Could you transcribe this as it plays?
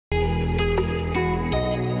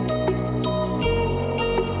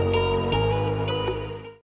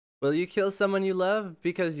Will you kill someone you love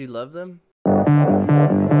because you love them?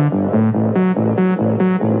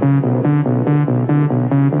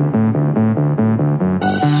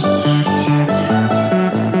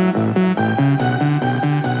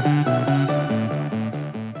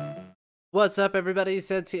 What's up everybody,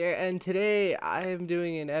 Seds here, and today I am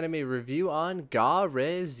doing an anime review on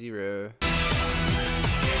ga-rei-zero.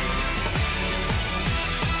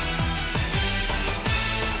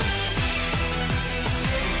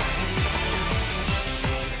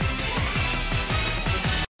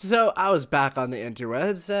 So I was back on the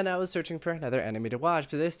interwebs and I was searching for another anime to watch,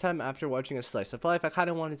 but this time after watching a slice of life I kind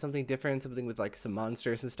of wanted something different, something with like some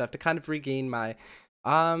monsters and stuff to kind of regain my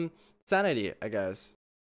sanity, I guess.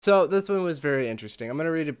 So this one was very interesting. I'm going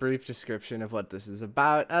to read a brief description of what this is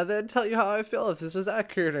about and then tell you how I feel if this was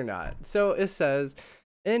accurate or not. So it says,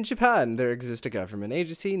 in Japan, there exists a government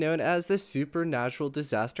agency known as the Supernatural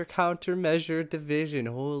Disaster Countermeasure Division.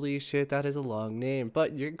 Holy shit, that is a long name,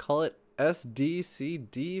 but you can call it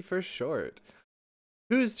SDCD for short,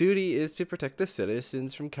 whose duty is to protect the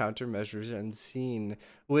citizens from countermeasures unseen,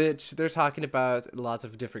 which they're talking about lots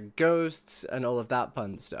of different ghosts and all of that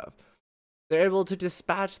fun stuff. They're able to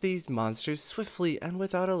dispatch these monsters swiftly and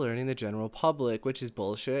without alerting the general public, which is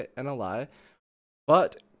bullshit and a lie.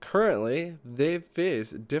 But currently, they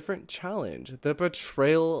face a different challenge, the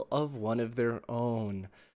betrayal of one of their own.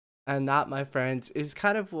 And that, my friends, is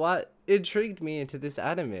kind of what intrigued me into this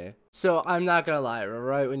anime. So I'm not gonna lie,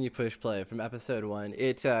 right when you push play from episode 1,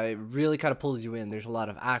 it really kind of pulls you in. There's a lot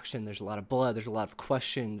of action, there's a lot of blood, there's a lot of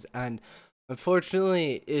questions, and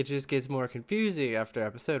unfortunately it just gets more confusing after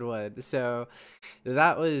episode 1. So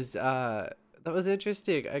that was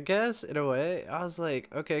interesting, I guess, in a way. I was like,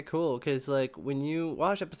 okay, cool, because like when you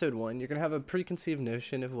watch episode 1, you're gonna have a preconceived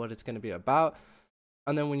notion of what it's gonna be about.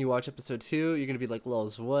 And then when you watch episode 2, you're gonna be like,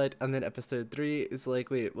 lols, what? And then episode 3 is like,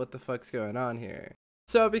 wait, what the fuck's going on here?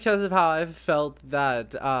 So because of how I felt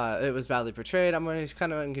that it was badly portrayed, I'm going to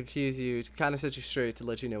kind of confuse you, to kind of set you straight to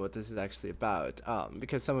let you know what this is actually about.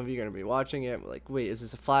 Because some of you are going to be watching it like, wait, is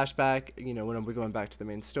this a flashback? You know, when we're going back to the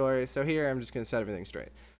main story. So here, I'm just going to set everything straight.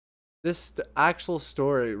 This actual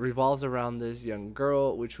story revolves around this young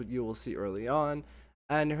girl, which you will see early on,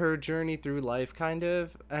 and her journey through life, kind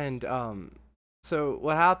of. And so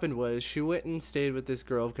what happened was she went and stayed with this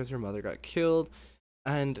girl because her mother got killed,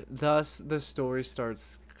 and thus the story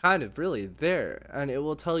starts kind of really there, and it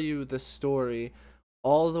will tell you the story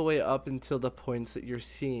all the way up until the points that you're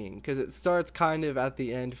seeing, because it starts kind of at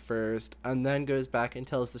the end first and then goes back and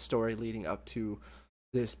tells the story leading up to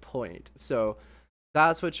this point. So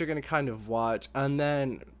that's what you're going to kind of watch, and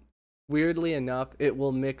then weirdly enough it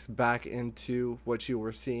will mix back into what you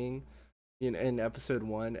were seeing in episode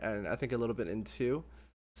 1 and I think a little bit in 2.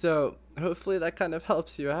 So hopefully that kind of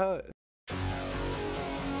helps you out.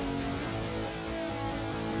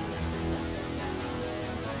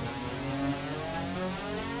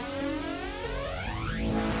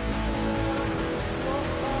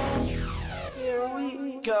 Here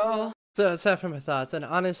we go. So aside from my thoughts, and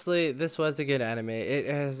honestly this was a good anime. It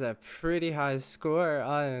has a pretty high score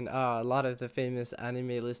on a lot of the famous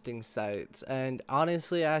anime listing sites, and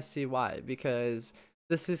honestly I see why, because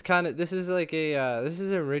this is like a this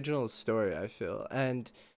is an original story, I feel.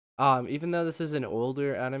 And even though this is an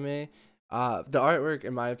older anime, the artwork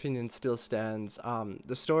in my opinion still stands.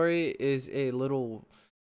 The story is a little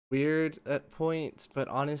weird at points, but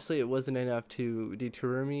honestly it wasn't enough to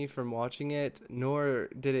deter me from watching it, nor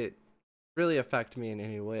did it really affect me in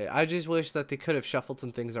any way. I just wish that they could have shuffled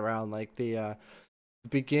some things around, like the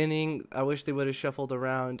beginning. I wish they would have shuffled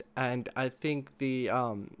around, and I think the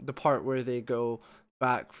part where they go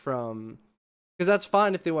back from, because that's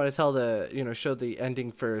fine if they want to tell the, you know, show the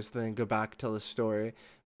ending first then go back tell the story,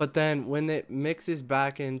 but then when it mixes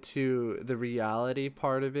back into the reality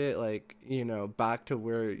part of it, like, you know, back to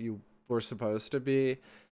where you were supposed to be,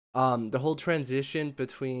 the whole transition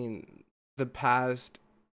between the past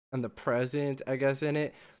and the present, I guess, in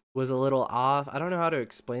it was a little off. I don't know how to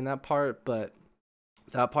explain that part, but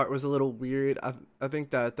that part was a little weird. I think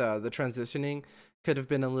that the transitioning could have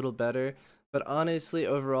been a little better, but honestly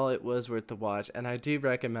overall it was worth the watch, and I do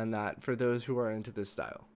recommend that for those who are into this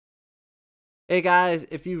style. Hey guys,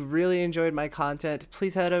 if you really enjoyed my content,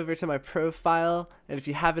 please head over to my profile, and if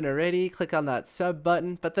you haven't already, click on that sub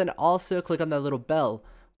button, but then also click on that little bell.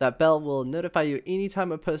 That bell will notify you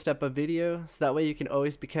anytime I post up a video, so that way you can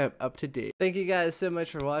always be kept up to date. Thank you guys so much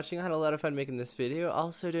for watching. I had a lot of fun making this video.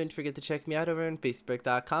 Also, don't forget to check me out over on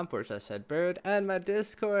facebook.com/SedBird and my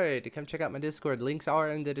Discord. Come check out my Discord. Links are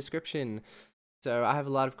in the description. So I have a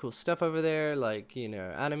lot of cool stuff over there, like,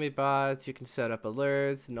 anime bots, you can set up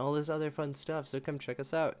alerts, and all this other fun stuff, so come check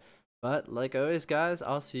us out. But like always, guys,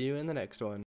 I'll see you in the next one.